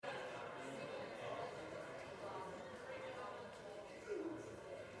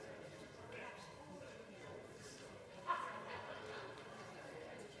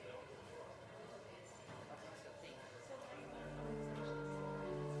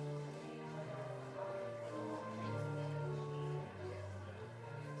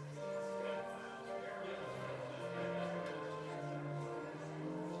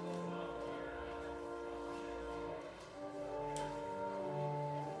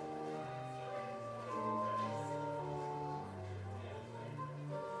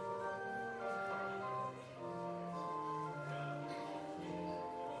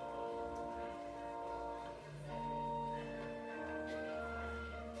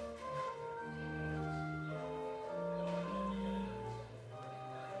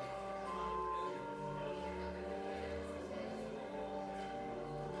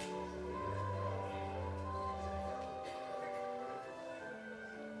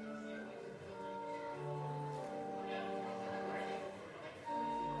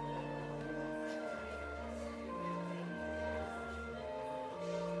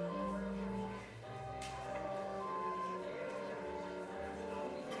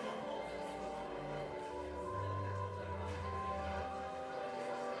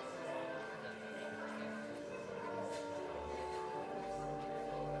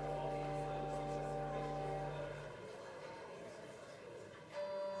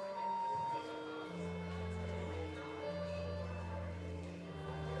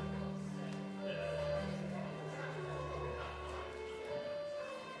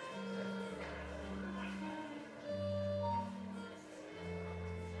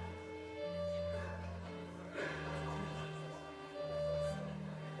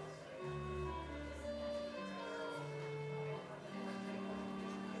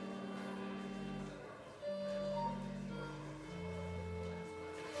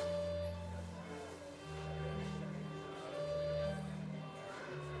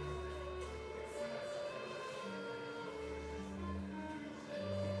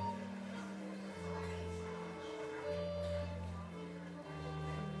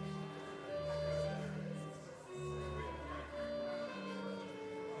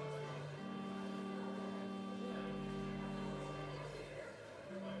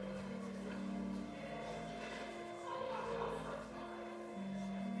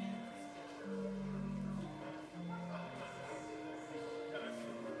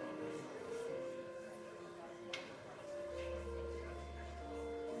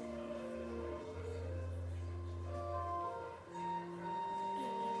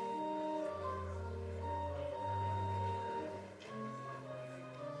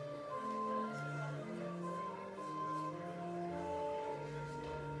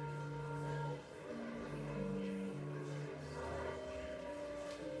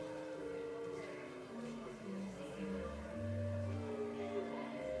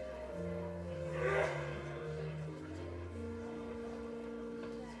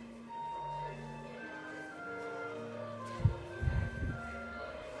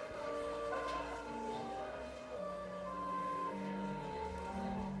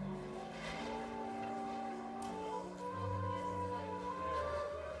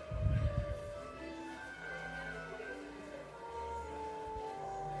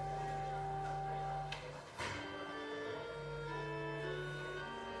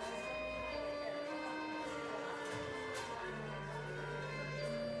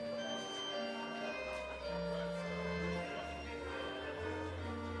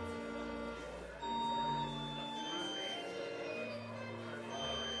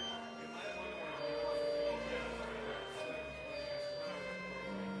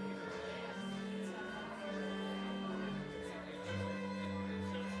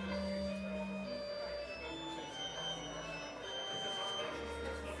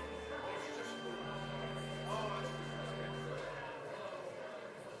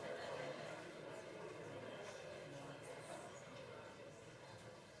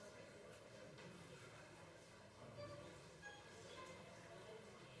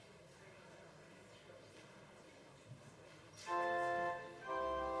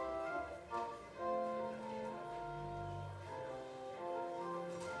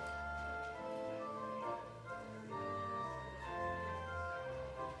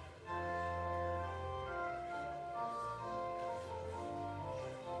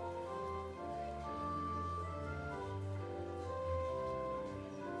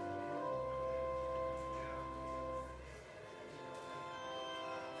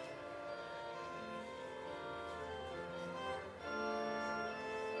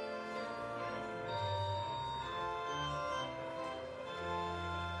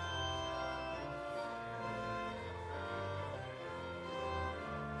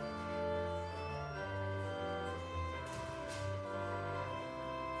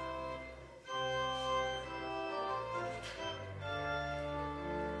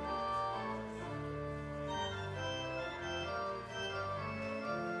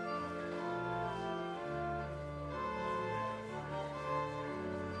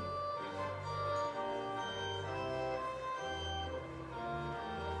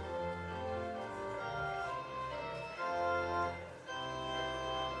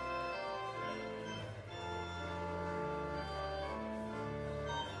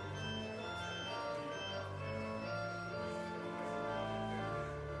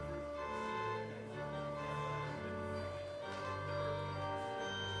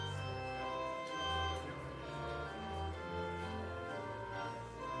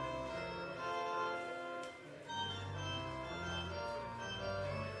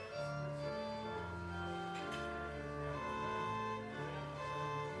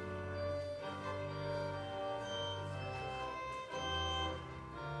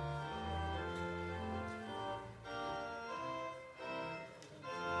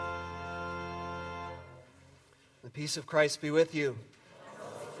The peace of Christ be with you.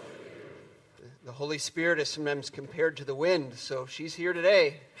 The Holy Spirit is sometimes compared to the wind, so she's here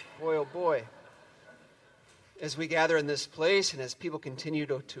today. Boy, oh boy. As we gather in this place and as people continue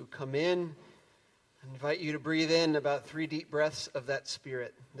to come in, I invite you to breathe in about 3 deep breaths of that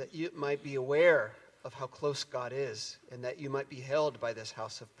Spirit, that you might be aware of how close God is and that you might be held by this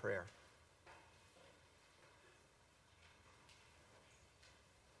house of prayer.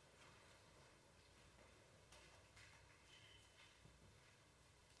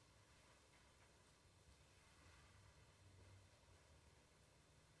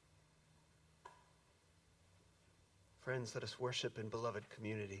 Friends, let us worship in beloved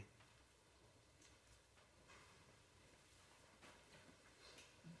community.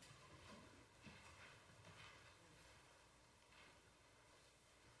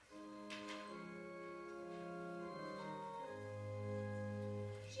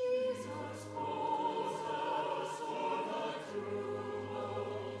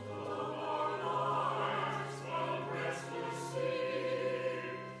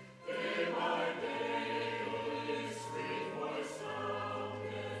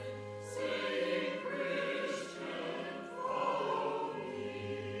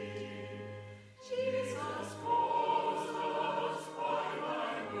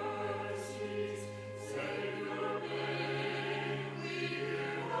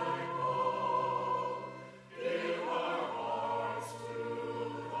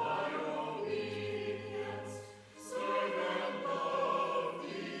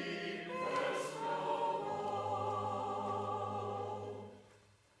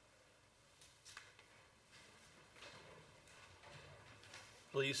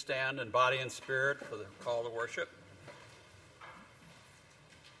 Please stand in body and spirit for the call to worship.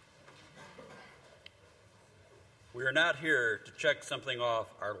 We are not here to check something off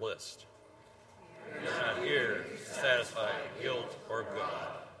our list. We are not here to satisfy guilt or God.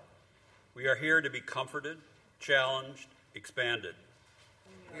 We are here to be comforted, challenged, expanded.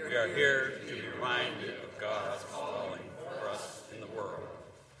 We are here to be reminded of God's calling for us in the world.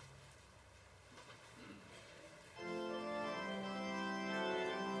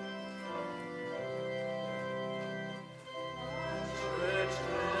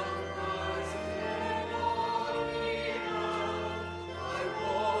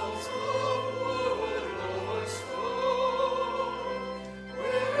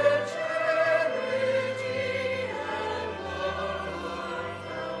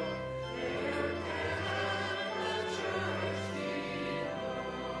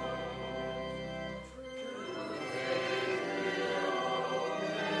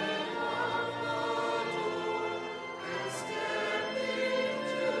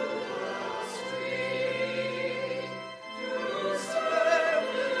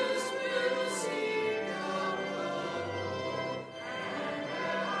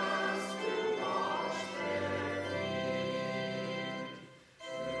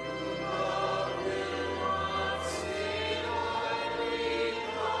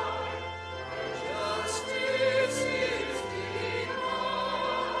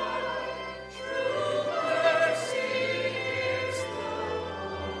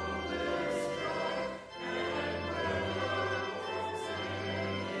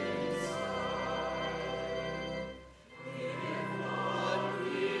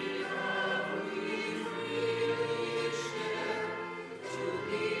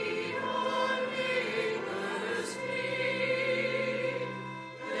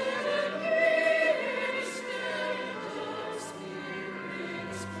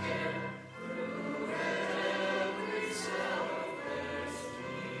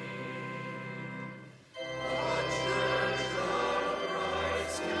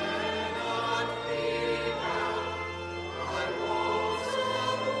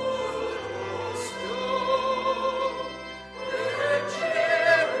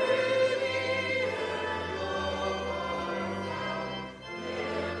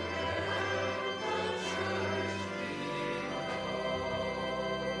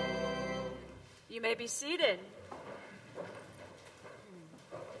 You may be seated.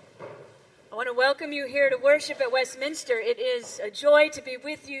 I want to welcome you here to worship at Westminster. It is a joy to be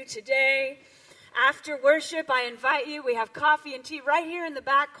with you today. After worship, I invite you. We have coffee and tea right here in the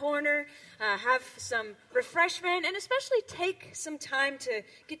back corner. Have some refreshment and especially take some time to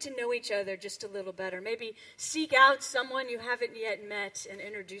get to know each other just a little better. Maybe seek out someone you haven't yet met and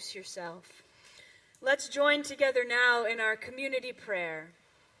introduce yourself. Let's join together now in our community prayer.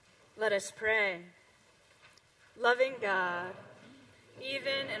 Let us pray. Loving God,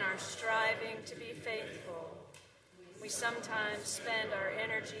 even in our striving to be faithful, we sometimes spend our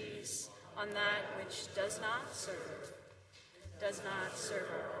energies on that which does not serve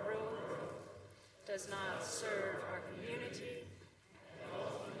our growth, does not serve our community, and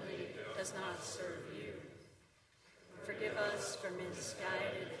ultimately does not serve you. Forgive us for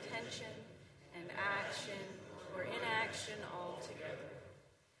misguided attention and action or inaction altogether.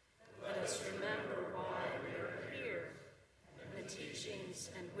 Let us remember why we are here, and the teachings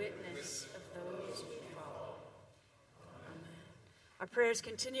and witness of those we follow. Amen. Our prayers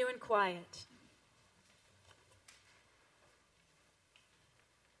continue in quiet.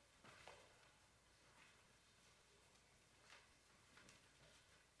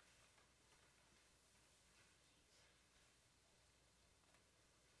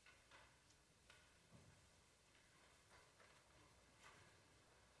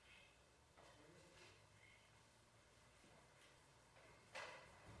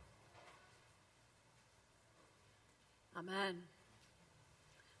 Amen.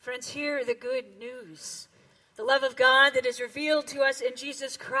 Friends, hear the good news. The love of God that is revealed to us in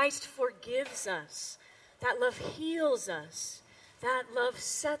Jesus Christ forgives us. That love heals us. That love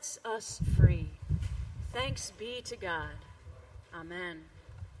sets us free. Thanks be to God. Amen.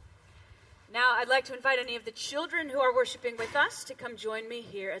 Now, I'd like to invite any of the children who are worshiping with us to come join me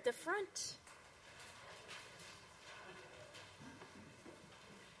here at the front.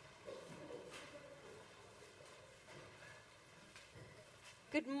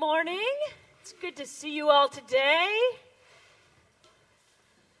 Good morning. It's good to see you all today.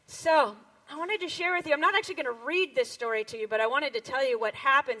 So, I wanted to share with you, I'm not actually going to read this story to you, but I wanted to tell you what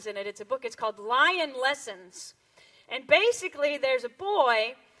happens in it. It's a book, it's called Lion Lessons. And basically, there's a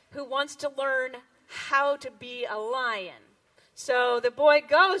boy who wants to learn how to be a lion. So the boy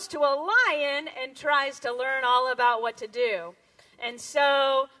goes to a lion and tries to learn all about what to do. And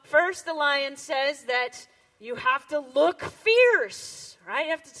so, first the lion says that you have to look fierce. Right?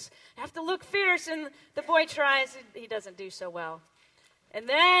 You have to look fierce, and the boy tries. He doesn't do so well. And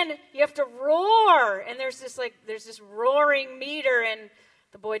then you have to roar, and there's this roaring meter, and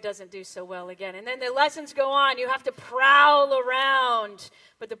the boy doesn't do so well again. And then the lessons go on. You have to prowl around,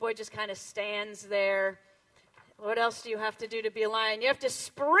 but the boy just kind of stands there. What else do you have to do to be a lion? You have to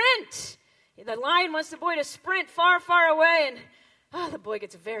sprint. The lion wants the boy to sprint far, far away, and the boy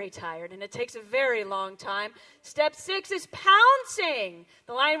gets very tired, and it takes a very long time. Step 6 is pouncing.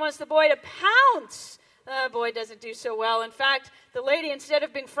 The lion wants the boy to pounce. The boy doesn't do so well. In fact, the lady, instead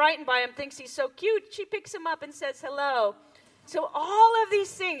of being frightened by him, thinks he's so cute. She picks him up and says hello. So all of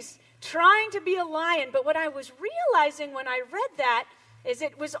these things, trying to be a lion. But what I was realizing when I read that is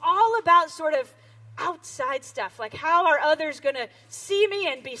it was all about sort of outside stuff, like how are others going to see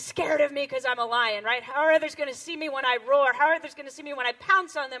me and be scared of me because I'm a lion, right? How are others going to see me when I roar? How are others going to see me when I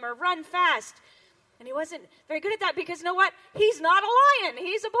pounce on them or run fast? And he wasn't very good at that because, you know what? He's not a lion.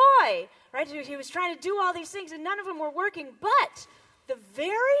 He's a boy, right? He was trying to do all these things and none of them were working. But the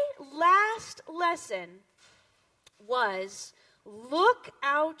very last lesson was look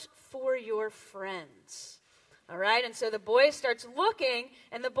out for your friends. All right, and so the boy starts looking,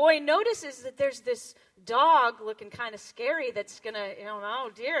 and the boy notices that there's this dog looking kind of scary that's going to,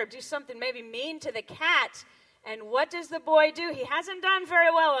 oh dear, do something maybe mean to the cat. And what does the boy do? He hasn't done very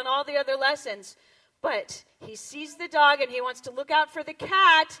well in all the other lessons, but he sees the dog, and he wants to look out for the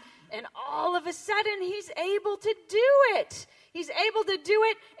cat, and all of a sudden, he's able to do it. He's able to do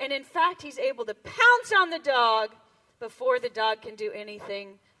it, and in fact, he's able to pounce on the dog before the dog can do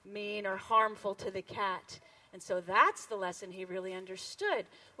anything mean or harmful to the cat. And so that's the lesson he really understood,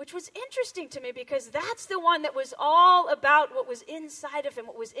 which was interesting to me because that's the one that was all about what was inside of him,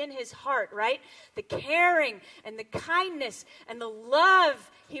 what was in his heart, right? The caring and the kindness and the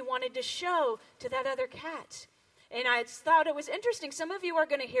love he wanted to show to that other cat. And I thought it was interesting. Some of you are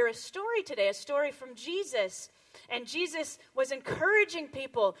going to hear a story today, a story from Jesus. And Jesus was encouraging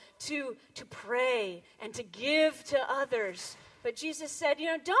people to pray and to give to others. But Jesus said,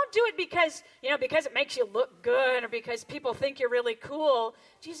 don't do it because it makes you look good or because people think you're really cool.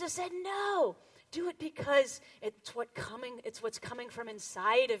 Jesus said, no, do it because it's what's coming from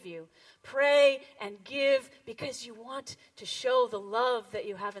inside of you. Pray and give because you want to show the love that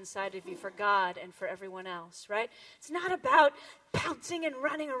you have inside of you for God and for everyone else, right? It's not about pouncing and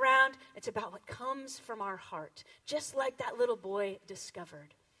running around. It's about what comes from our heart, just like that little boy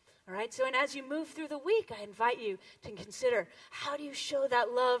discovered. All right, so and as you move through the week, I invite you to consider how do you show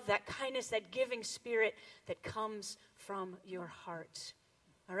that love, that kindness, that giving spirit that comes from your heart.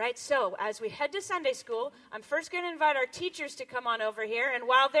 All right, so as we head to Sunday school, I'm first going to invite our teachers to come on over here. And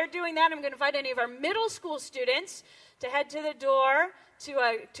while they're doing that, I'm going to invite any of our middle school students to head to the door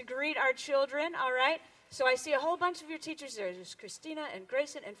to greet our children, all right? So I see a whole bunch of your teachers there. There's Christina and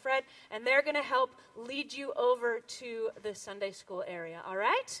Grayson and Fred, and they're going to help lead you over to the Sunday school area, all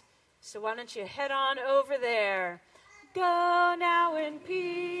right? So why don't you head on over there. Go now in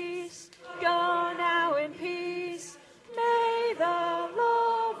peace, go now in peace. May the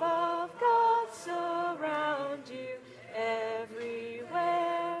love of God surround you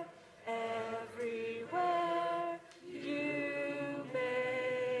everywhere, everywhere you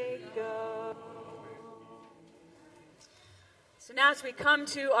may go. So now as we come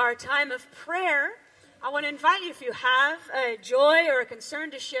to our time of prayer, I want to invite you, if you have a joy or a concern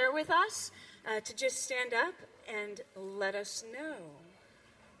to share with us, to just stand up and let us know.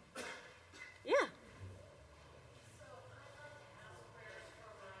 Yeah.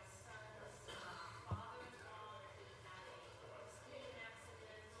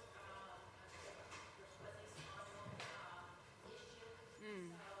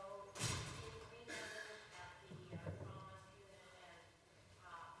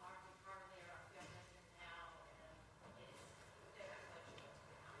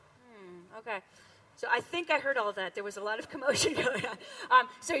 Okay. So I think I heard all of that. There was a lot of commotion going on.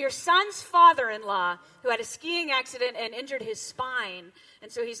 So your son's father-in-law, who had a skiing accident and injured his spine,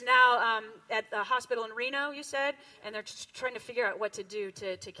 and so he's now at the hospital in Reno, you said, and they're just trying to figure out what to do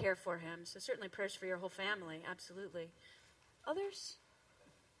to care for him. So certainly prayers for your whole family, absolutely. Others?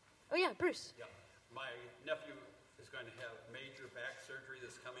 Oh, yeah, Bruce. Yeah. My nephew is going to have major back surgery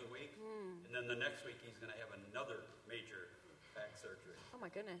this coming week, and then the next week he's going to have another major back surgery. Oh, my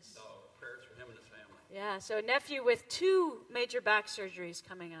goodness. So prayers for him and his family. Yeah, so a nephew with 2 major back surgeries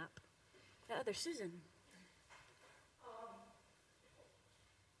coming up. The other, Susan.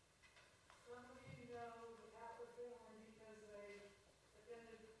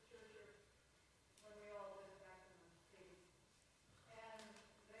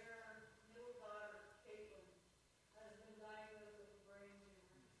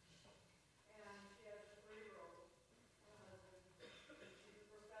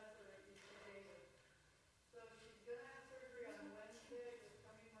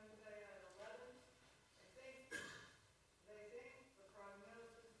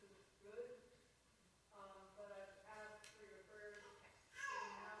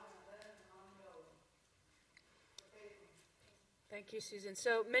 Thank you, Susan.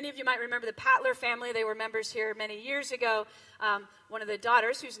 So many of you might remember the Patler family. They were members here many years ago. One of the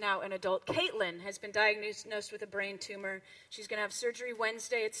daughters, who's now an adult, Caitlin, has been diagnosed with a brain tumor. She's going to have surgery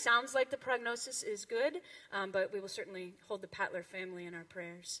Wednesday. It sounds like the prognosis is good, but we will certainly hold the Patler family in our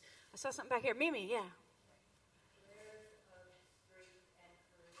prayers. I saw something back here. Mimi, yeah.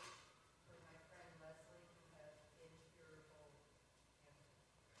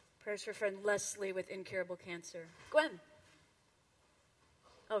 Prayers for friend Leslie with incurable cancer. Gwen.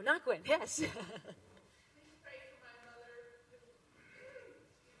 Oh, not Gwen. Yes. Please pray for my mother.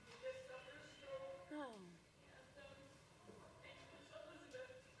 She just suffered a stroke. Oh. And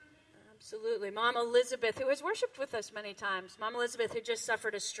Elizabeth. Absolutely. Mom Elizabeth, who has worshiped with us many times. Mom Elizabeth, who just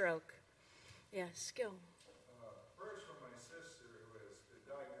suffered a stroke. Yes, go. Prayers for my sister, who has been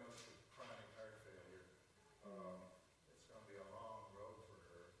diagnosed with chronic heart failure. It's going to be a long road for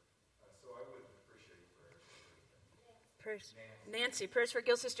her, so I would appreciate prayers for her. Prayers. Nancy. Prayers for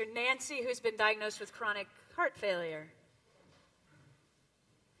Gil's sister Nancy, who's been diagnosed with chronic heart failure.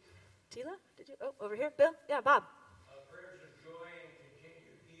 Tila, did you? Oh, over here. Bill? Yeah, Bob. Prayers of joy and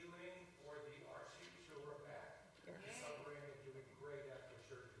continued healing for the RC Silver back. Yes. Suffering and doing great after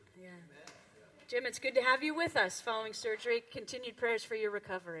surgery. Yeah. Jim, it's good to have you with us following surgery. Continued prayers for your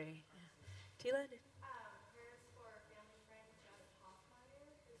recovery. Tila? Prayers for family friend Jeff Hoffmeyer,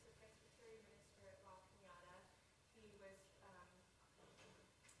 who's the Presbyterian minister at La Cañada. He was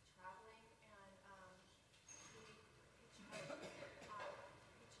traveling and he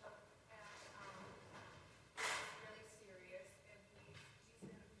choked and it's really serious, and he's in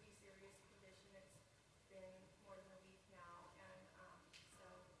a pretty serious condition. It's been more than a week now, and so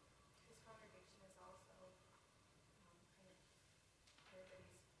his congregation is also kind of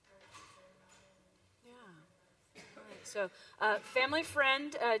everybody's very concerned about him. Yeah. All right. So, family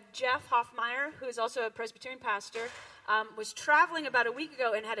friend Jeff Hoffmeyer, who is also a Presbyterian pastor, was traveling about a week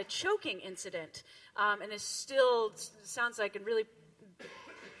ago and had a choking incident, and is still, sounds like, in really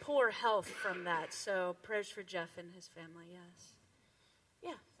poor health from that. So, prayers for Jeff and his family, yes.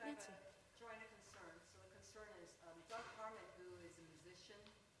 Yeah, So I have Nancy. a joint concern. So the concern is Doug Harmon, who is a musician,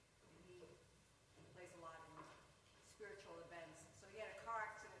 he plays a lot in spiritual events. So he had a car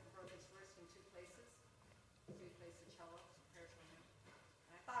accident and broke his wrist in 2 places. So he plays the cello, so prayers for him.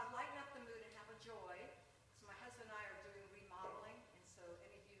 And I thought I'd lighten up the mood and have a joy. So my husband and I are doing remodeling, and so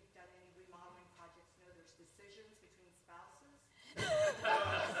any of you who've done any remodeling projects know there's So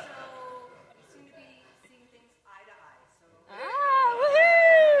we seem to be seeing things eye to eye. So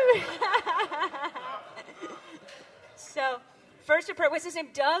Woohoo! So, first a prayer. What's his name?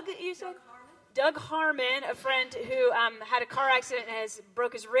 Doug, you said? Doug Harmon, a friend who had a car accident and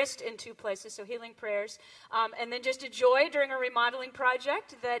broke his wrist in 2 places, so healing prayers. And then just a joy during a remodeling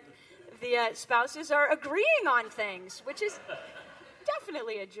project that the spouses are agreeing on things, which is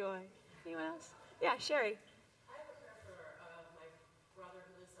definitely a joy. Anyone else? Yeah, Sherry. I have a prayer for my brother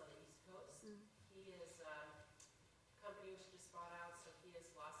who lives on the East Coast. He is company was just bought out, so he has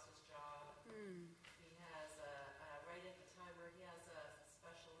lost his job. He has right at the time where he has a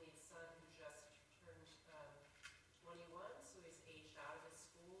special needs son who just turned 21, so he's aged out of his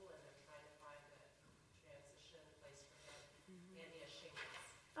school, and they're trying to find a transition place for him. And he has shingles,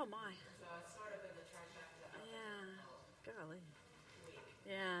 Oh, my. so it's sort of in the trifecta. Yeah, golly.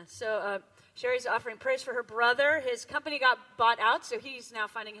 Yeah, so Sherry's offering prayers for her brother. His company got bought out, so he's now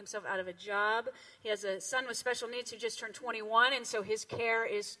finding himself out of a job. He has a son with special needs who just turned 21, and so his care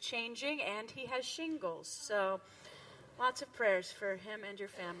is changing, and he has shingles. So lots of prayers for him and your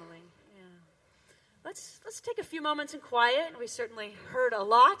family. Yeah. Let's take a few moments in quiet. We certainly heard a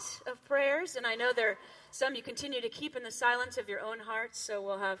lot of prayers, and I know there are some you continue to keep in the silence of your own hearts, so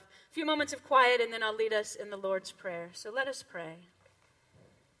we'll have a few moments of quiet, and then I'll lead us in the Lord's Prayer. So let us pray.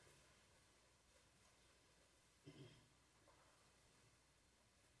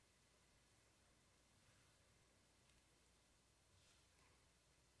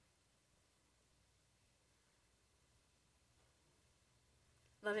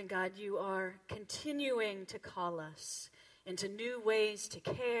 Loving God, you are continuing to call us into new ways to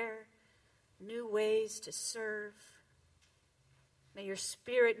care, new ways to serve. May your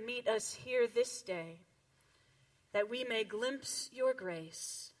Spirit meet us here this day, that we may glimpse your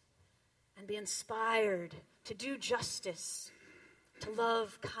grace and be inspired to do justice, to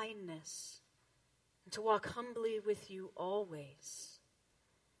love kindness, and to walk humbly with you always.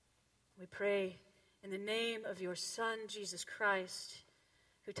 We pray in the name of your Son, Jesus Christ,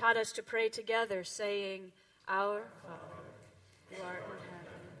 who taught us to pray together, saying, Our Father, who art in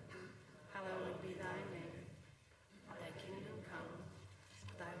heaven, hallowed be thy name. Thy kingdom come,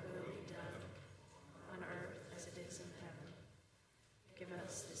 thy will be done, on earth as it is in heaven. Give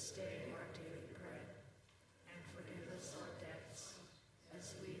us this day our daily bread, and forgive us our debts,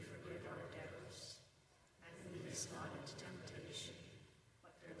 as we forgive our debtors. And lead us not into temptation,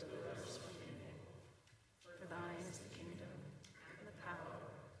 but deliver us from evil. For thine is the kingdom, and the power,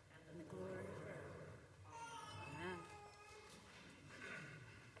 and the glory forever. Amen.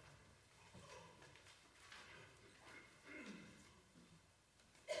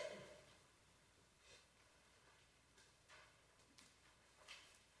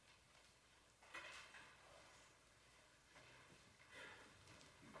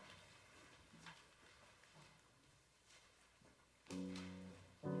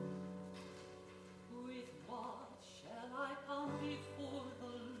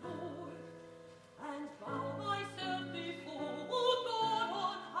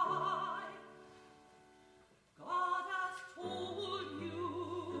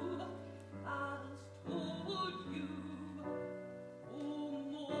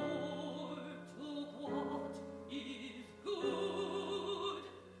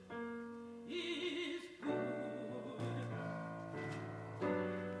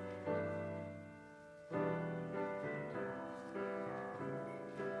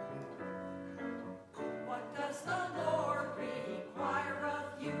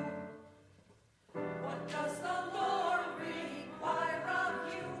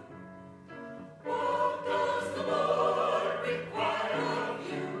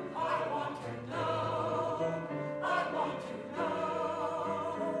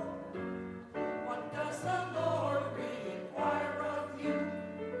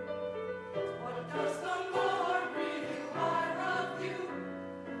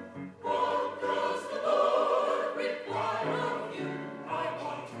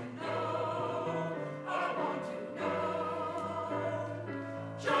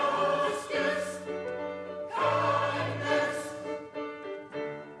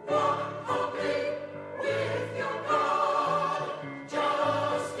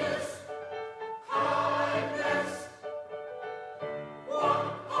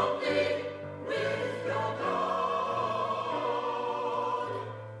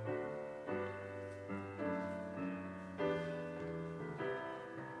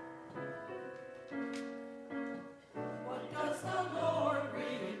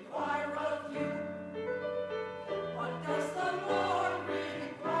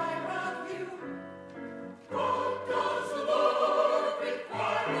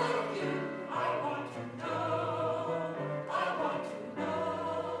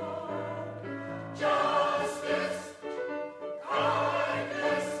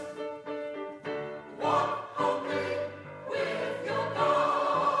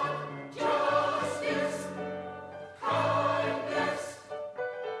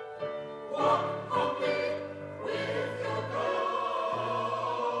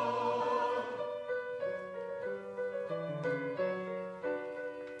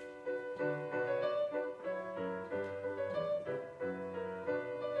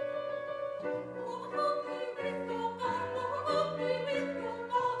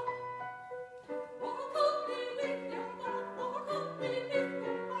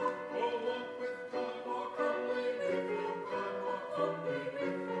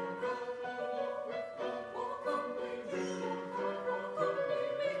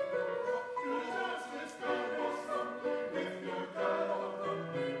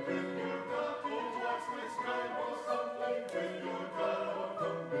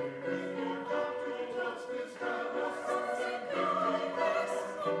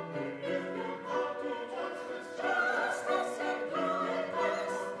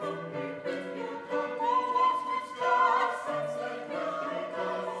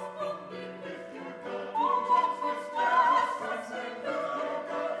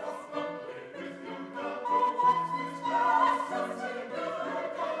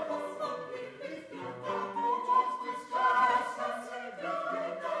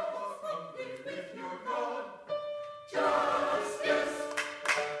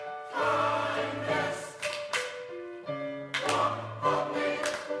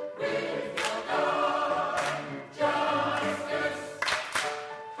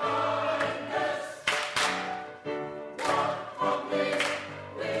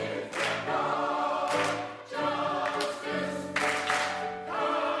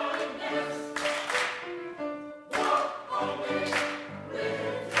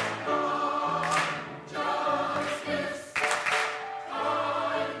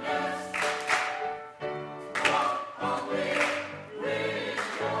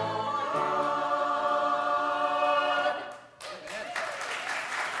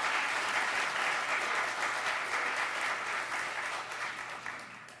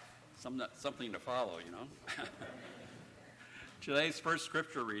 something to follow, you know. Today's first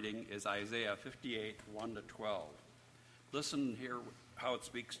scripture reading is Isaiah 58, 1 to 12. Listen and hear how it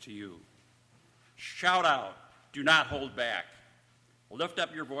speaks to you. Shout out, do not hold back. Lift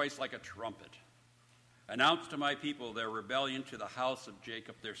up your voice like a trumpet. Announce to my people their rebellion, to the house of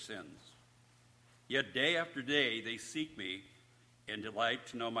Jacob their sins. Yet day after day they seek me and delight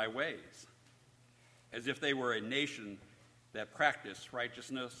to know my ways, as if they were a nation that practiced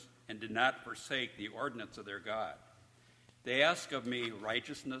righteousness and did not forsake the ordinance of their God. They ask of me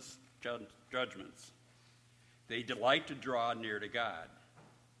righteousness, judgments. They delight to draw near to God.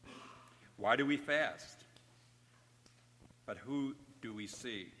 Why do we fast? But who do we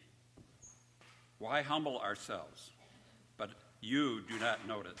see? Why humble ourselves? But you do not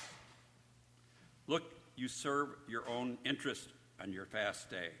notice. Look, you serve your own interest on your fast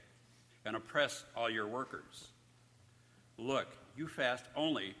day and oppress all your workers. Look, you fast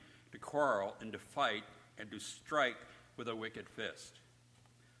only to quarrel and to fight and to strike with a wicked fist.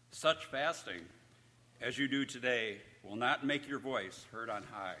 Such fasting as you do today will not make your voice heard on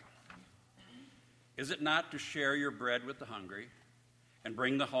high. Is it not to share your bread with the hungry and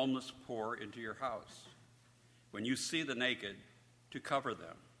bring the homeless poor into your house? When you see the naked, to cover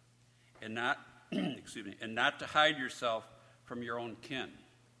them, and not and not to hide yourself from your own kin.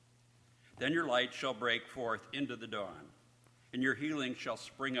 Then your light shall break forth into the dawn, and your healing shall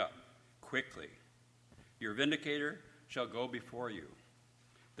spring up quickly. Your vindicator shall go before you.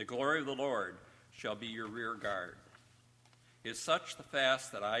 The glory of the Lord shall be your rear guard. Is such the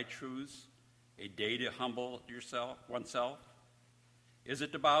fast that I choose, a day to humble oneself? Is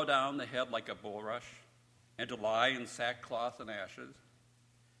it to bow down the head like a bulrush, and to lie in sackcloth and ashes?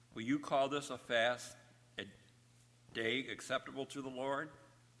 Will you call this a fast, a day acceptable to the Lord?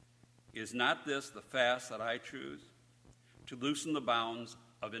 Is not this the fast that I choose? To loosen the bounds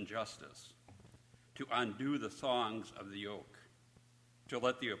of injustice, to undo the thongs of the yoke, to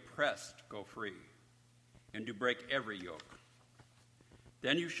let the oppressed go free, and to break every yoke.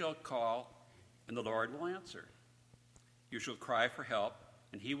 Then you shall call, and the Lord will answer. You shall cry for help,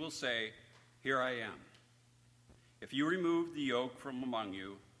 and he will say, Here I am. If you remove the yoke from among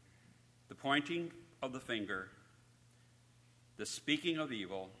you, the pointing of the finger, the speaking of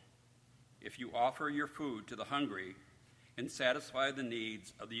evil, if you offer your food to the hungry and satisfy the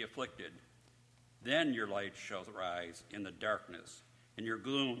needs of the afflicted, then your light shall rise in the darkness, and your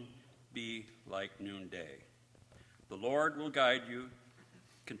gloom be like noonday. The Lord will guide you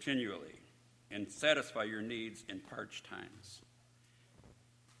continually and satisfy your needs in parched times,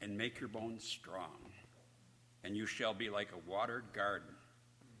 and make your bones strong, and you shall be like a watered garden,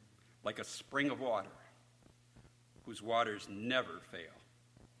 like a spring of water, whose waters never fail.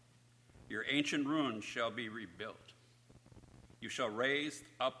 Your ancient ruins shall be rebuilt. You shall raise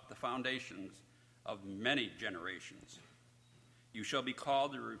up the foundations of many generations. You shall be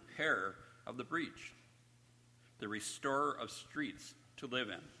called the repairer of the breach, the restorer of streets to live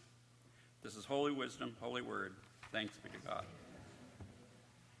in. This is holy wisdom, holy word. Thanks be to God.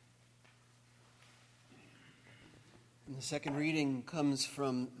 And the second reading comes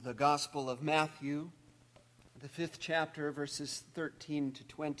from the Gospel of Matthew, the 5th chapter, verses 13 to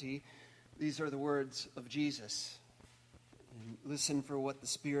 20. These are the words of Jesus. And listen for what the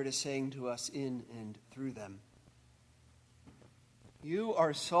Spirit is saying to us in and through them. You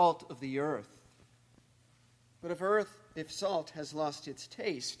are salt of the earth. But if salt has lost its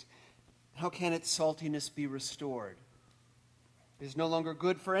taste, how can its saltiness be restored? It is no longer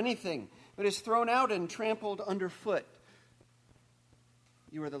good for anything, but is thrown out and trampled underfoot.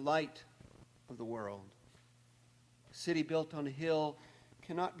 You are the light of the world. A city built on a hill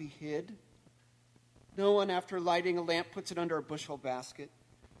cannot be hid. No one, after lighting a lamp, puts it under a bushel basket,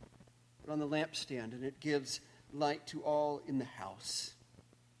 but on the lampstand, and it gives light to all in the house.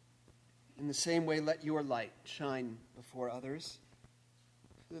 In the same way, let your light shine before others,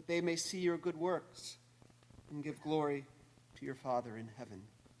 so that they may see your good works and give glory to your Father in heaven.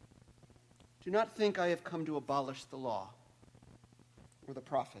 Do not think I have come to abolish the law or the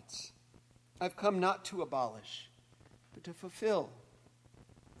prophets. I've come not to abolish, but to fulfill.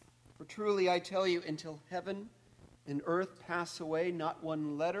 For truly I tell you, until heaven and earth pass away, not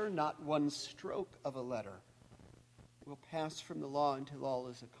one letter, not one stroke of a letter will pass from the law until all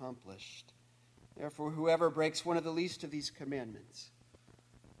is accomplished. Therefore, whoever breaks one of the least of these commandments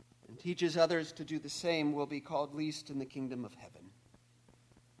and teaches others to do the same will be called least in the kingdom of heaven.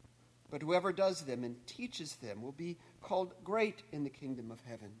 But whoever does them and teaches them will be called great in the kingdom of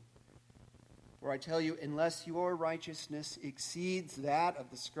heaven. For I tell you, unless your righteousness exceeds that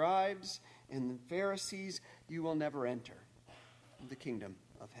of the scribes and the Pharisees, you will never enter the kingdom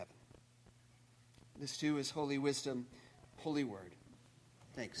of heaven. This too is holy wisdom, holy word.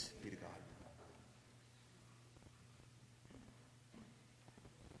 Thanks be to God.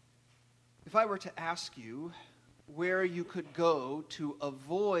 If I were to ask you where you could go to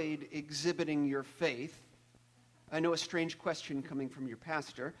avoid exhibiting your faith, I know a strange question coming from your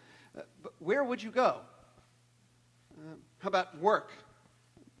pastor, but where would you go? How about work?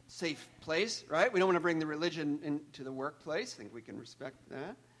 Safe place, right? We don't want to bring the religion into the workplace. I think we can respect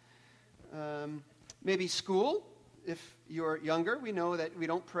that. Maybe school. If you're younger, we know that we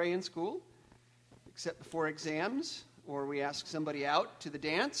don't pray in school, except before exams, or we ask somebody out to the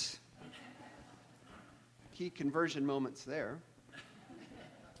dance. Key conversion moments there.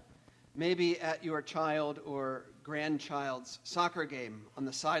 Maybe at your child or grandchild's soccer game on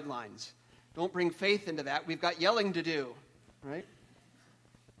the sidelines. Don't bring faith into that. We've got yelling to do, right?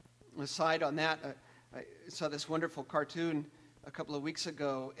 Aside on that, I saw this wonderful cartoon a couple of weeks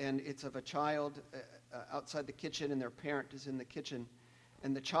ago, and it's of a child outside the kitchen, and their parent is in the kitchen,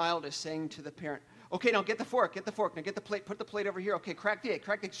 and the child is saying to the parent, okay, now get the fork, now get the plate, put the plate over here, okay, crack the egg,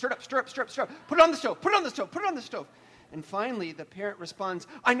 stir it up, put it on the stove. And finally, the parent responds,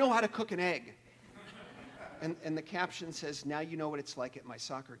 I know how to cook an egg. And the caption says, now you know what it's like at my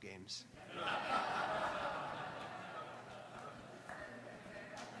soccer games.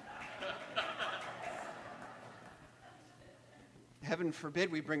 Heaven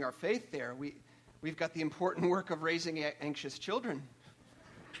forbid we bring our faith there. We've got the important work of raising anxious children.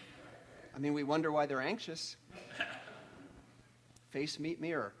 I mean, we wonder why they're anxious. Face, meet,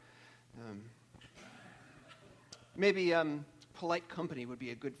 mirror. Maybe polite company would be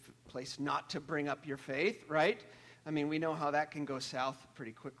a good place not to bring up your faith, right? I mean, we know how that can go south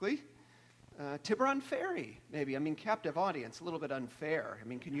pretty quickly. Tiburon Ferry, maybe. I mean, captive audience, a little bit unfair. I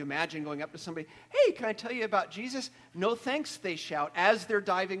mean, can you imagine going up to somebody, hey, can I tell you about Jesus? No thanks, they shout as they're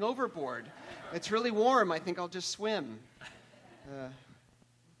diving overboard. It's really warm. I think I'll just swim.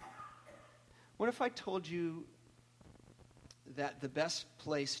 What if I told you that the best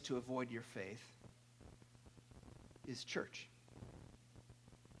place to avoid your faith is church?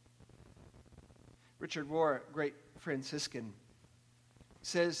 Richard Rohr, great Franciscan,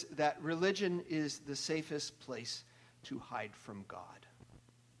 says that religion is the safest place to hide from God.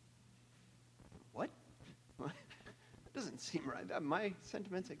 What? That doesn't seem right. My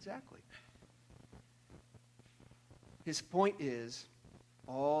sentiments exactly. His point is,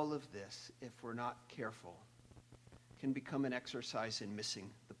 all of this, if we're not careful, can become an exercise in missing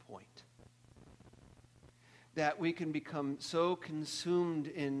the point. That we can become so consumed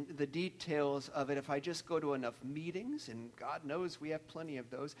in the details of it. If I just go to enough meetings, and God knows we have plenty of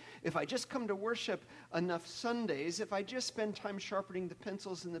those, if I just come to worship enough Sundays, if I just spend time sharpening the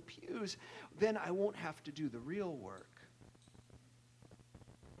pencils in the pews, then I won't have to do the real work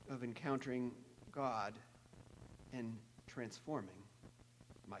of encountering God and transforming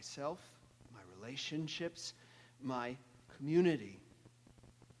myself, my relationships, my community.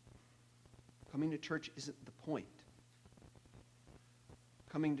 Coming to church isn't the point.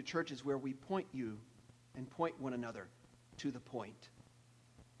 Coming to church is where we point you and point one another to the point.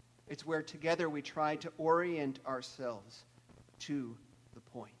 It's where together we try to orient ourselves to the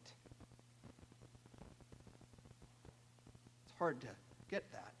point. It's hard to get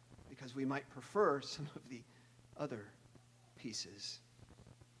that because we might prefer some of the other pieces.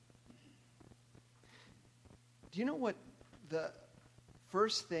 Do you know what the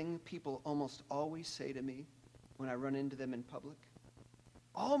first thing people almost always say to me when I run into them in public?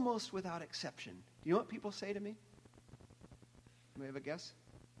 Almost without exception. Do you know what people say to me? Do we have a guess?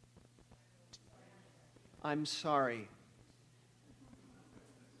 I'm sorry.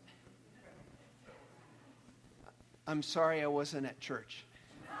 I'm sorry I wasn't at church.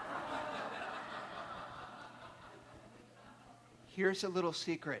 Here's a little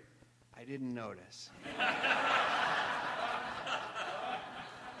secret. I didn't notice.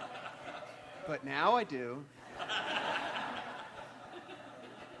 But now I do.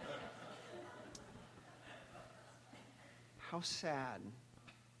 How sad.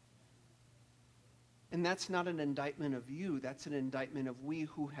 And that's not an indictment of you. That's an indictment of we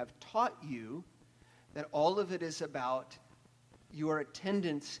who have taught you that all of it is about your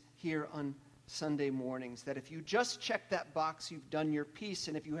attendance here on Sunday mornings. That if you just check that box, you've done your piece.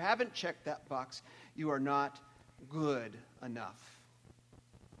 And if you haven't checked that box, you are not good enough.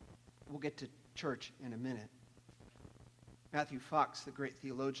 We'll get to church in a minute. Matthew Fox, the great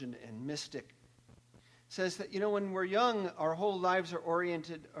theologian and mystic, says that, when we're young, our whole lives are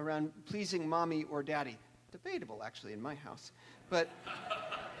oriented around pleasing mommy or daddy. Debatable, actually, in my house. But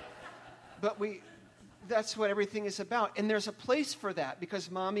that's what everything is about. And there's a place for that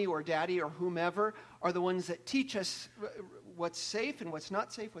because mommy or daddy or whomever are the ones that teach us what's safe and what's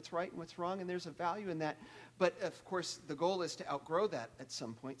not safe, what's right and what's wrong, and there's a value in that. But, of course, the goal is to outgrow that at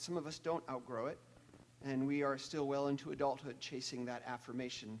some point. Some of us don't outgrow it, and we are still well into adulthood chasing that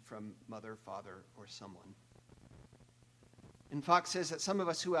affirmation from mother, father, or someone. And Fox says that some of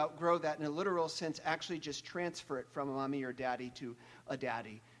us who outgrow that in a literal sense actually just transfer it from a mommy or daddy to a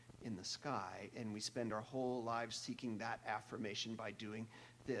daddy in the sky, and we spend our whole lives seeking that affirmation by doing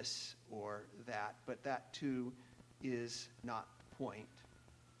this or that. But that, too, is not the point.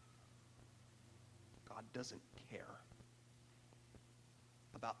 God doesn't care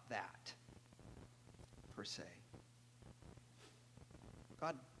about that, per se.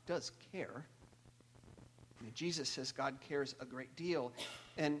 God does care. I mean, Jesus says God cares a great deal,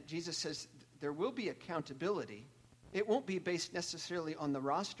 and Jesus says there will be accountability. It won't be based necessarily on the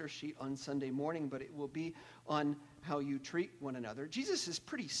roster sheet on Sunday morning, but it will be on how you treat one another. Jesus is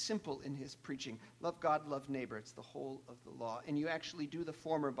pretty simple in his preaching. Love God, love neighbor. It's the whole of the law. And you actually do the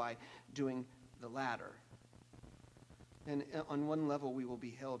former by doing the latter. And on one level, we will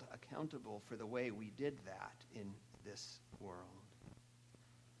be held accountable for the way we did that in this world.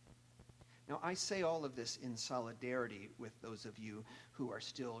 Now, I say all of this in solidarity with those of you who are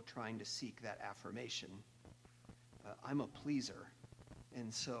still trying to seek that affirmation. I'm a pleaser,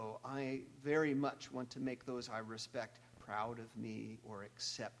 and so I very much want to make those I respect proud of me or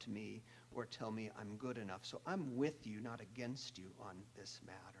accept me or tell me I'm good enough. So I'm with you, not against you on this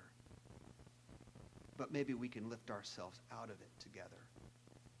matter. But maybe we can lift ourselves out of it together.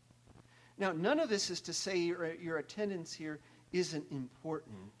 Now, none of this is to say your attendance here isn't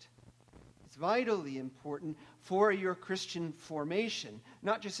important. It's vitally important for your Christian formation,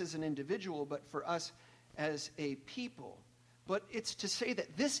 not just as an individual, but for us as a people. But it's to say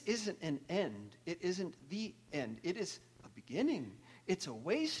that this isn't an end. It isn't the end. It is a beginning. It's a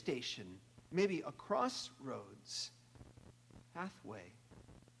way station, maybe a crossroads, pathway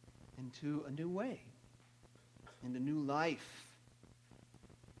into a new way, into new life.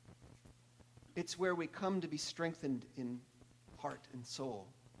 It's where we come to be strengthened in heart and soul,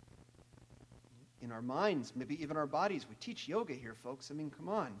 in our minds, maybe even our bodies. We teach yoga here, folks. I mean, come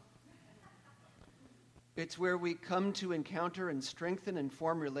on. It's where we come to encounter and strengthen and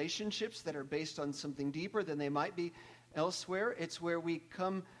form relationships that are based on something deeper than they might be elsewhere. It's where we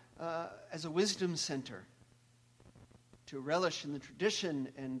come as a wisdom center to relish in the tradition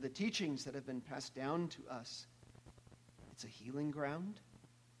and the teachings that have been passed down to us. It's a healing ground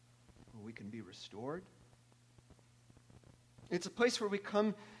where we can be restored. It's a place where we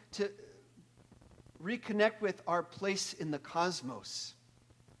come to reconnect with our place in the cosmos,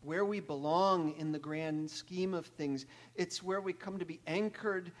 where we belong in the grand scheme of things. It's where we come to be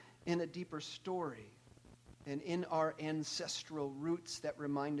anchored in a deeper story and in our ancestral roots that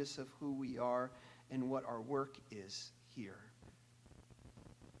remind us of who we are and what our work is here.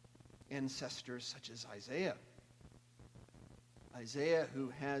 Ancestors such as Isaiah. Isaiah,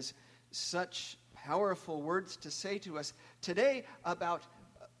 who has such powerful words to say to us today about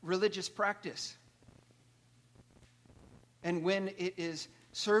religious practice. And when it is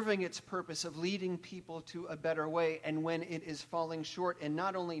serving its purpose of leading people to a better way, and when it is falling short and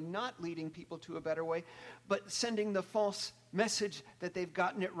not only not leading people to a better way, but sending the false message that they've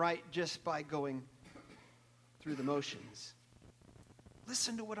gotten it right just by going through the motions.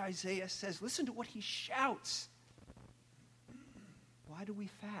 Listen to what Isaiah says. Listen to what he shouts. Why do we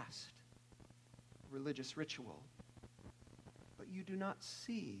fast? Religious ritual. But you do not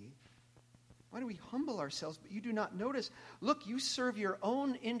see. Why do we humble ourselves, but you do not notice? Look, you serve your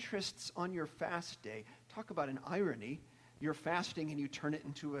own interests on your fast day. Talk about an irony. You're fasting and you turn it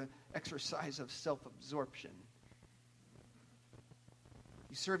into an exercise of self-absorption.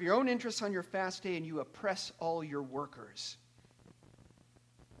 You serve your own interests on your fast day and you oppress all your workers.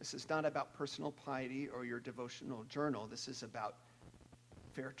 This is not about personal piety or your devotional journal. This is about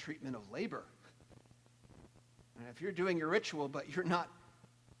fair treatment of labor. And if you're doing your ritual, but you're not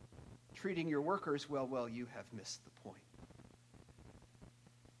treating your workers well, you have missed the point.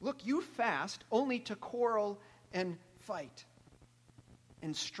 Look, you fast only to quarrel and fight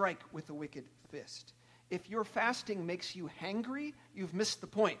and strike with a wicked fist. If your fasting makes you hangry, you've missed the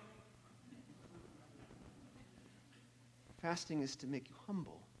point. Fasting is to make you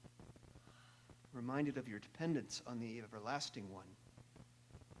humble, reminded of your dependence on the everlasting one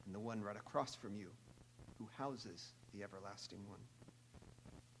and the one right across from you who houses the everlasting one.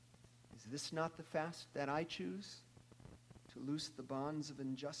 Is this not the fast that I choose? To loose the bonds of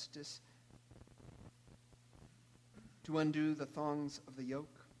injustice, to undo the thongs of the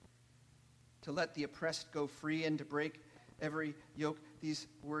yoke, to let the oppressed go free and to break every yoke. These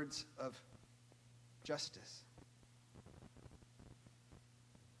words of justice?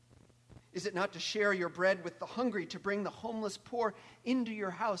 Is it not to share your bread with the hungry, to bring the homeless poor into your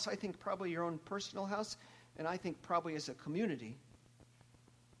house? I think probably your own personal house, and I think probably as a community,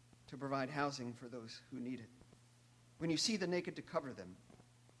 to provide housing for those who need it. When you see the naked, to cover them,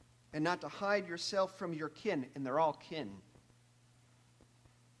 and not to hide yourself from your kin, and they're all kin.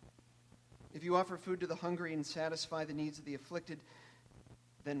 If you offer food to the hungry and satisfy the needs of the afflicted,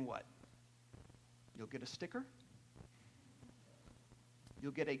 then what? You'll get a sticker?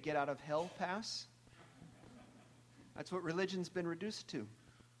 You'll get a get out of hell pass? That's what religion's been reduced to.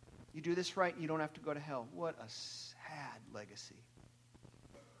 You do this right, you don't have to go to hell. What a sad legacy.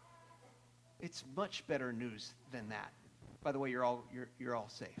 It's much better news than that. By the way, you're all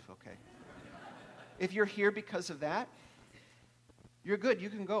safe, okay? If you're here because of that, you're good. You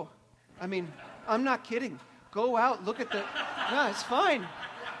can go. I mean, I'm not kidding. Go out, look at the... No, it's fine.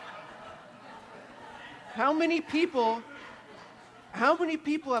 How many people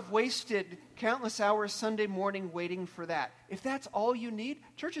have wasted countless hours Sunday morning waiting for that? If that's all you need,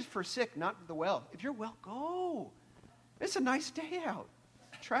 church is for sick, not the well. If you're well, go. It's a nice day out.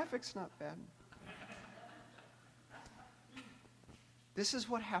 Traffic's not bad. This is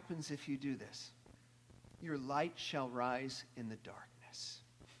what happens if you do this. Your light shall rise in the darkness,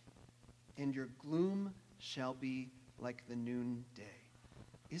 and your gloom shall be like the noonday.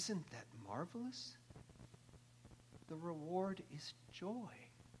 Isn't that marvelous? The reward is joy.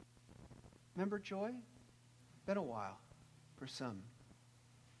 Remember joy? Been a while for some.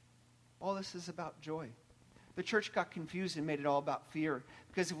 All this is about joy. The church got confused and made it all about fear,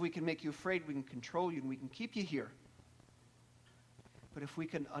 because if we can make you afraid, we can control you and we can keep you here. But if we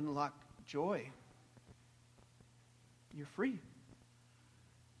can unlock joy, you're free.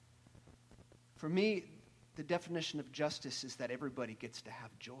 For me, the definition of justice is that everybody gets to have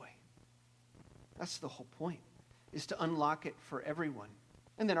joy. That's the whole point, is to unlock it for everyone.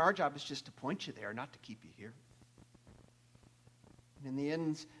 And then our job is just to point you there, not to keep you here. And in the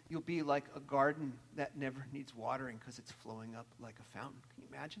end, you'll be like a garden that never needs watering because it's flowing up like a fountain. Can you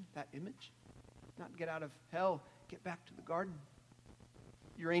imagine that image? Not get out of hell, get back to the garden.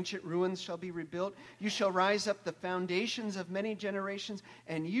 Your ancient ruins shall be rebuilt. You shall rise up the foundations of many generations,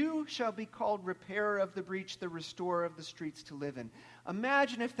 and you shall be called repairer of the breach, the restorer of the streets to live in.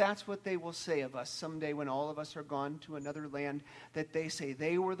 Imagine if that's what they will say of us someday when all of us are gone to another land, that they say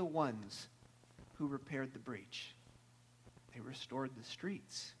they were the ones who repaired the breach. They restored the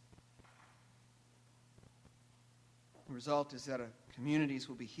streets. The result is that communities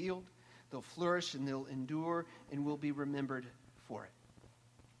will be healed, they'll flourish, and they'll endure, and will be remembered for it.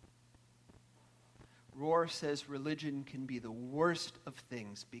 Rohr says religion can be the worst of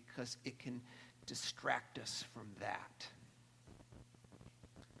things because it can distract us from that.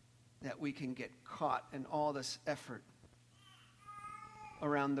 That we can get caught in all this effort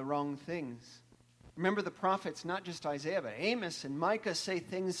around the wrong things. Remember the prophets, not just Isaiah, but Amos and Micah say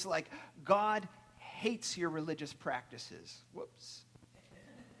things like, God hates your religious practices. Whoops.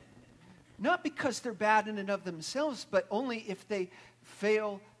 Not because they're bad in and of themselves, but only if they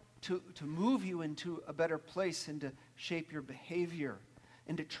fail to move you into a better place and to shape your behavior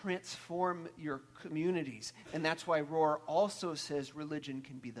and to transform your communities. And that's why Rohr also says religion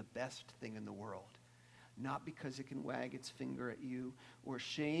can be the best thing in the world. Not because it can wag its finger at you or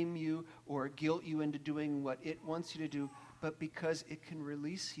shame you or guilt you into doing what it wants you to do, but because it can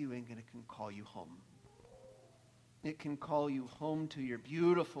release you and it can call you home. It can call you home to your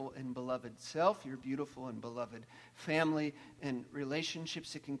beautiful and beloved self, your beautiful and beloved family and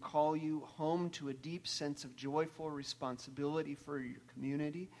relationships. It can call you home to a deep sense of joyful responsibility for your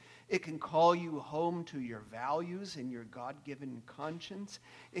community. It can call you home to your values and your God-given conscience.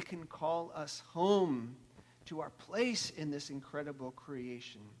 It can call us home to our place in this incredible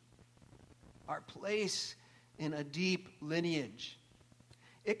creation, our place in a deep lineage.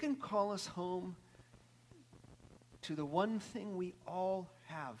 It can call us home to the one thing we all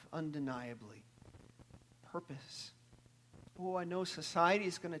have undeniably, purpose. Oh, I know society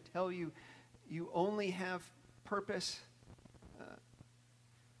is going to tell you you only have purpose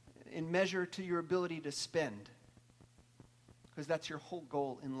in measure to your ability to spend, because that's your whole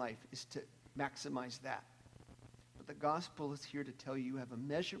goal in life, is to maximize that. But the gospel is here to tell you have a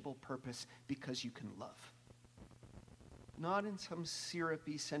measurable purpose because you can love. Not in some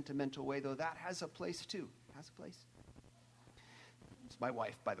syrupy, sentimental way, though that has a place too. It has a place. It's my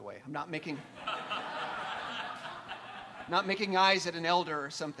wife, by the way. I'm not making eyes at an elder or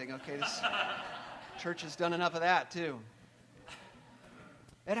something, okay? This church has done enough of that too.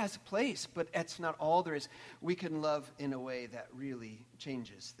 It has a place, but that's not all there is. We can love in a way that really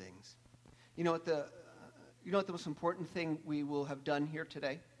changes things. You know what the most important thing we will have done here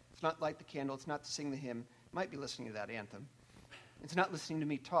today? It's not light the candle. It's not to sing the hymn. Might be listening to that anthem. It's not listening to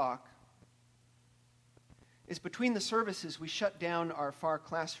me talk. It's between the services we shut down our far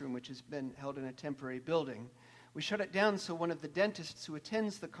classroom, which has been held in a temporary building. We shut it down so one of the dentists who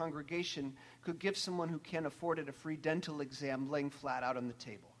attends the congregation could give someone who can't afford it a free dental exam laying flat out on the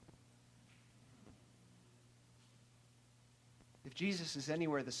table. If Jesus is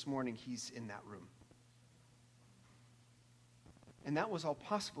anywhere this morning, he's in that room. And that was all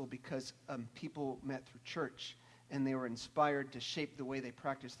possible because people met through church, and they were inspired to shape the way they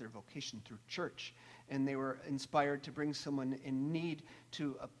practiced their vocation through church. And they were inspired to bring someone in need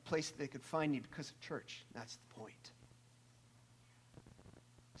to a place that they could find need because of church. That's the point.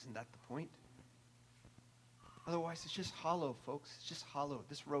 Isn't that the point? Otherwise, it's just hollow, folks. It's just hollow.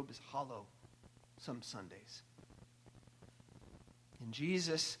 This robe is hollow some Sundays. And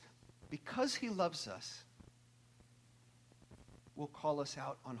Jesus, because he loves us, will call us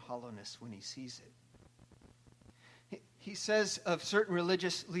out on hollowness when he sees it. He says of certain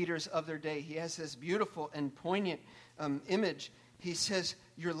religious leaders of their day, he has this beautiful and poignant image. He says,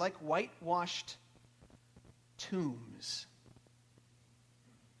 you're like whitewashed tombs.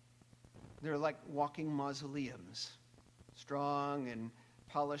 They're like walking mausoleums, strong and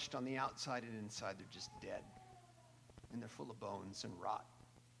polished on the outside, and inside they're just dead. And they're full of bones and rot.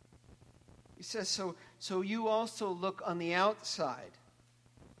 He says, so you also look on the outside,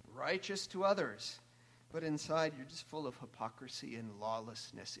 righteous to others, but inside you're just full of hypocrisy and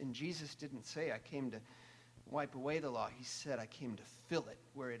lawlessness. And Jesus didn't say, I came to wipe away the law. He said, I came to fill it.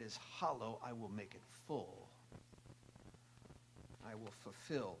 Where it is hollow, I will make it full. I will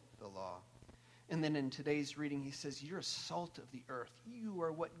fulfill the law. And then in today's reading, he says, you're salt of the earth. You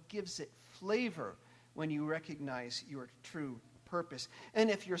are what gives it flavor when you recognize your true purpose. And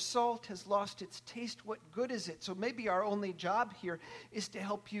if your salt has lost its taste, what good is it? So maybe our only job here is to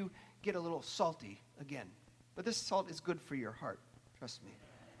help you get a little salty again. But this salt is good for your heart. Trust me.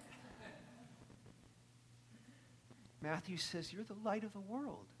 Matthew says, you're the light of the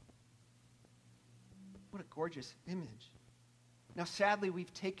world. What a gorgeous image. Now, sadly,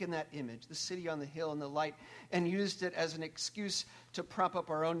 we've taken that image, the city on the hill and the light, and used it as an excuse to prop up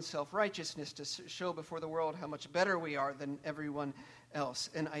our own self-righteousness, to show before the world how much better we are than everyone else.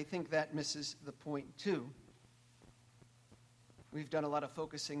 And I think that misses the point, too. We've done a lot of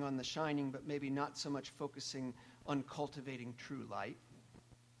focusing on the shining, but maybe not so much focusing on cultivating true light.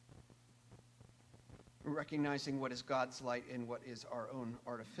 Recognizing what is God's light and what is our own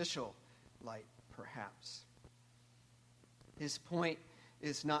artificial light, perhaps. His point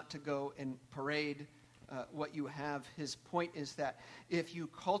is not to go and parade what you have. His point is that if you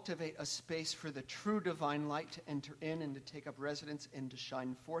cultivate a space for the true divine light to enter in and to take up residence and to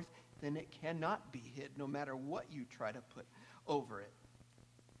shine forth, then it cannot be hid, no matter what you try to put over it.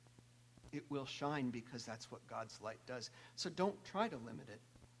 It will shine because that's what God's light does. So don't try to limit it.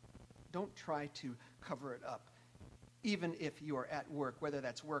 Don't try to cover it up. Even if you are at work, whether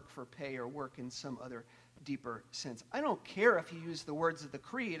that's work for pay or work in some other deeper sense. I don't care if you use the words of the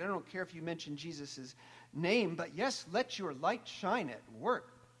creed. I don't care if you mention Jesus' name, but yes, let your light shine at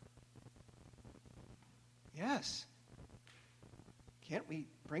work. Yes. Can't we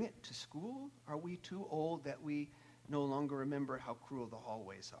bring it to school? Are we too old that we no longer remember how cruel the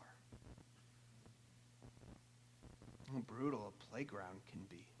hallways are? How brutal a playground can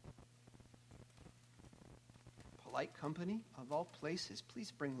be. Polite company, of all places, please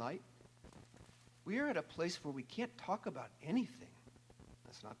bring light. We are at a place where we can't talk about anything.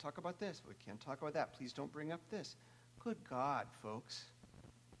 Let's not talk about this. We can't talk about that. Please don't bring up this. Good God, folks.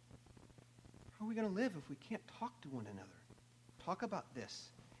 How are we going to live if we can't talk to one another? Talk about this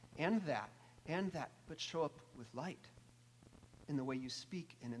and that, but show up with light in the way you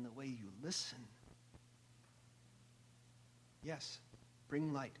speak and in the way you listen. Yes,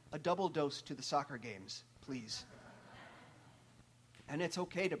 bring light. A double dose to the soccer games, please. And it's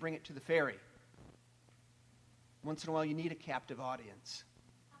okay to bring it to the ferry. Once in a while, you need a captive audience.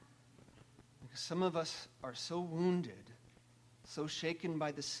 Because some of us are so wounded, so shaken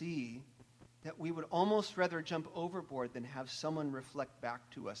by the sea, that we would almost rather jump overboard than have someone reflect back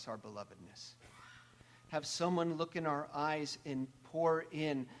to us our belovedness. Have someone look in our eyes and pour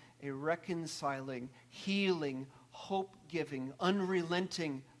in a reconciling, healing, hope-giving,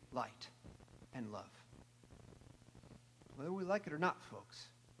 unrelenting light and love. Whether we like it or not, folks,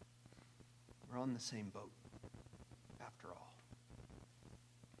 we're on the same boat. After all.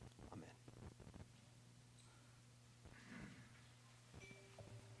 Amen.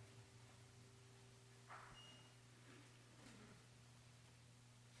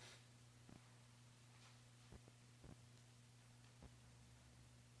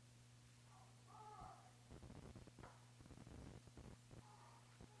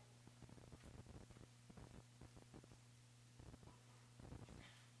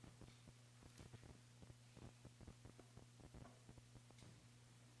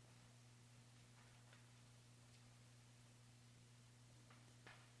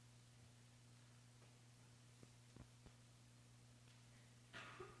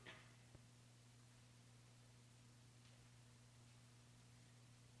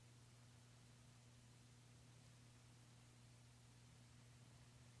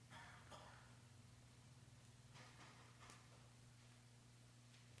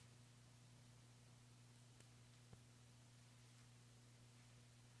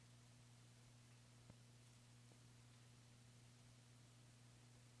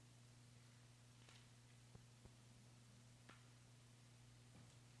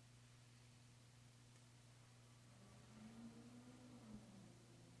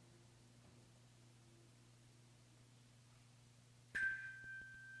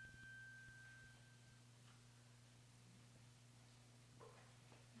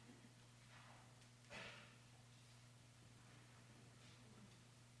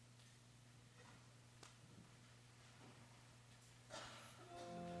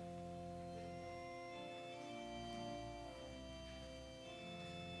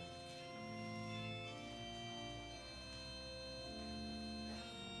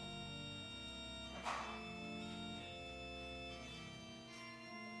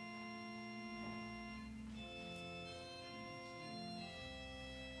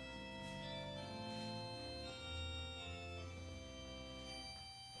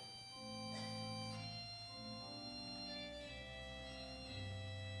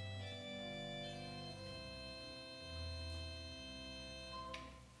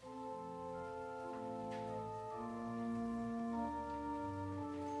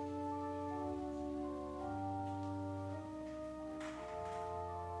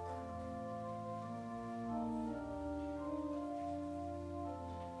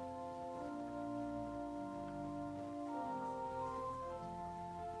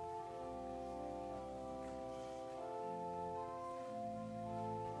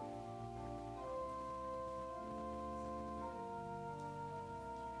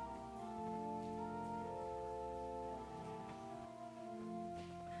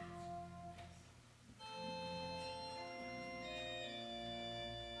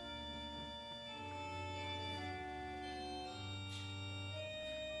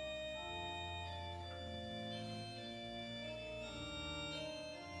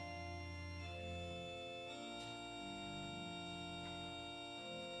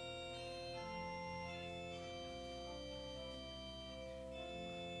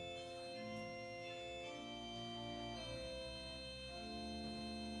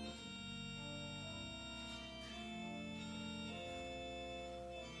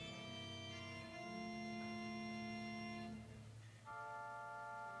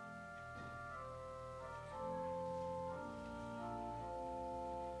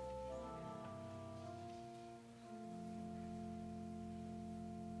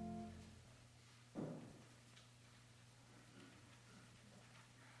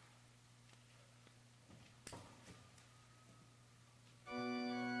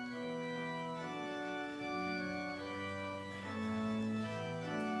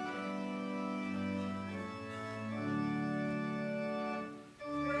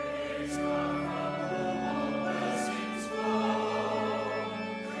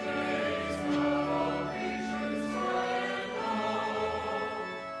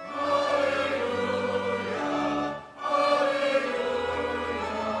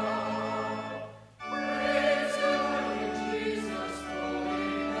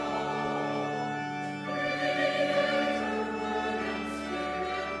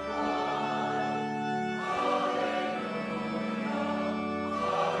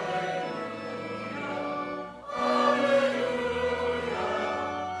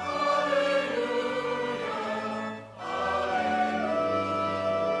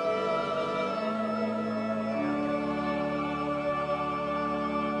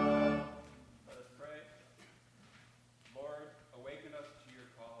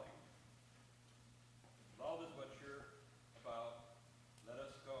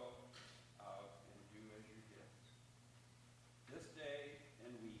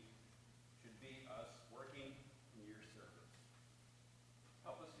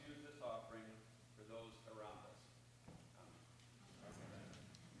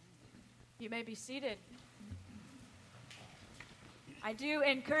 You may be seated. I do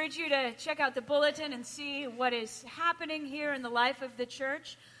encourage you to check out the bulletin and see what is happening here in the life of the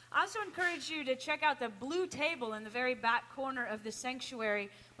church. I also encourage you to check out the blue table in the very back corner of the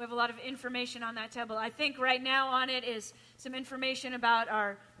sanctuary. We have a lot of information on that table. I think right now on it is some information about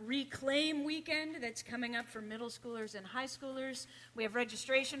our Reclaim Weekend that's coming up for middle schoolers and high schoolers. We have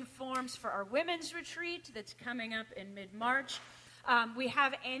registration forms for our women's retreat that's coming up in mid-March. We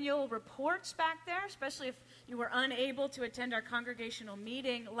have annual reports back there, especially if you were unable to attend our congregational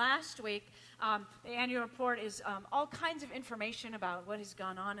meeting last week. The annual report is all kinds of information about what has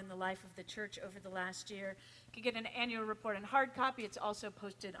gone on in the life of the church over the last year. You can get an annual report in hard copy. It's also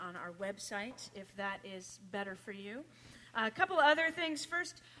posted on our website if that is better for you. A couple of other things.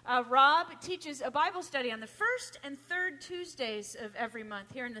 First, Rob teaches a Bible study on the first and third Tuesdays of every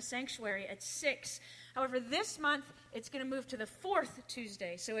month here in the sanctuary at 6. However, this month, it's going to move to the fourth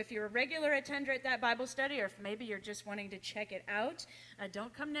Tuesday. So if you're a regular attender at that Bible study, or if maybe you're just wanting to check it out,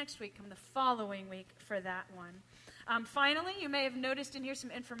 don't come next week. Come the following week for that one. Finally, you may have noticed in here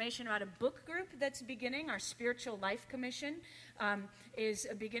some information about a book group that's beginning. Our Spiritual Life Commission is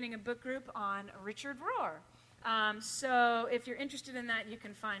beginning a book group on Richard Rohr. So if you're interested in that, you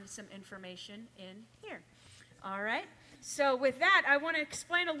can find some information in here. All right. So with that, I want to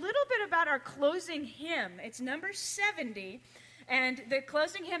explain a little bit about our closing hymn. It's number 70, and the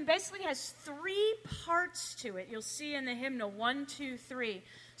closing hymn basically has 3 parts to it. You'll see in the hymnal 1, 2, 3.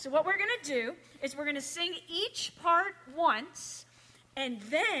 So what we're going to do is we're going to sing each part once, and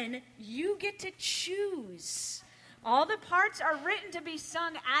then you get to choose. All the parts are written to be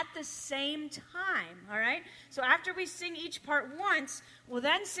sung at the same time, all right? So after we sing each part once, we'll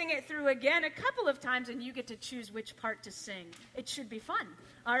then sing it through again a couple of times, and you get to choose which part to sing. It should be fun,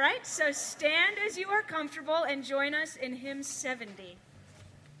 all right? So stand as you are comfortable and join us in hymn 70.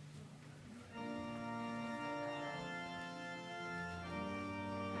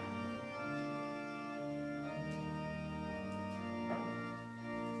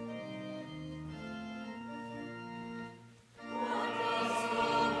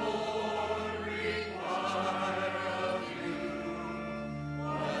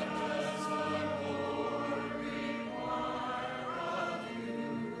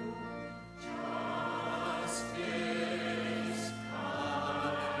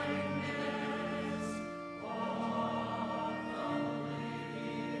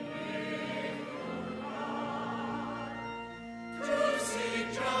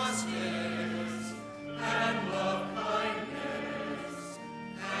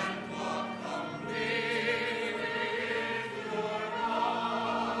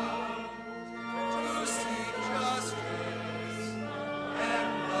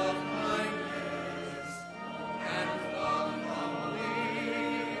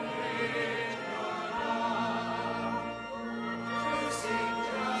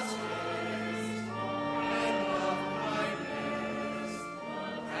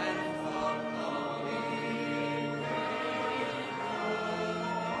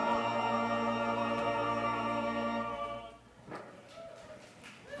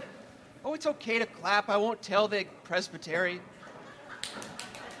 Oh, it's okay to clap. I won't tell the presbytery.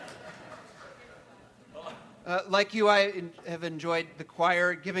 Like you, I have enjoyed the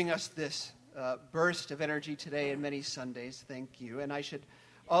choir giving us this burst of energy today and many Sundays. Thank you. And I should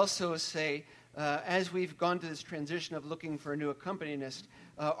also say, as we've gone through this transition of looking for a new accompanist,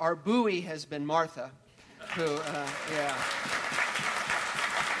 our buoy has been Martha, who,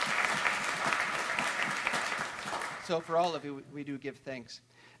 So for all of you, we do give thanks.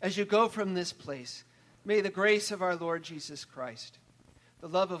 As you go from this place, may the grace of our Lord Jesus Christ, the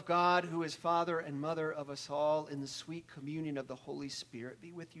love of God, who is Father and Mother of us all, in the sweet communion of the Holy Spirit,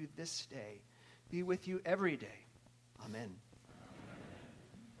 be with you this day, be with you every day. Amen.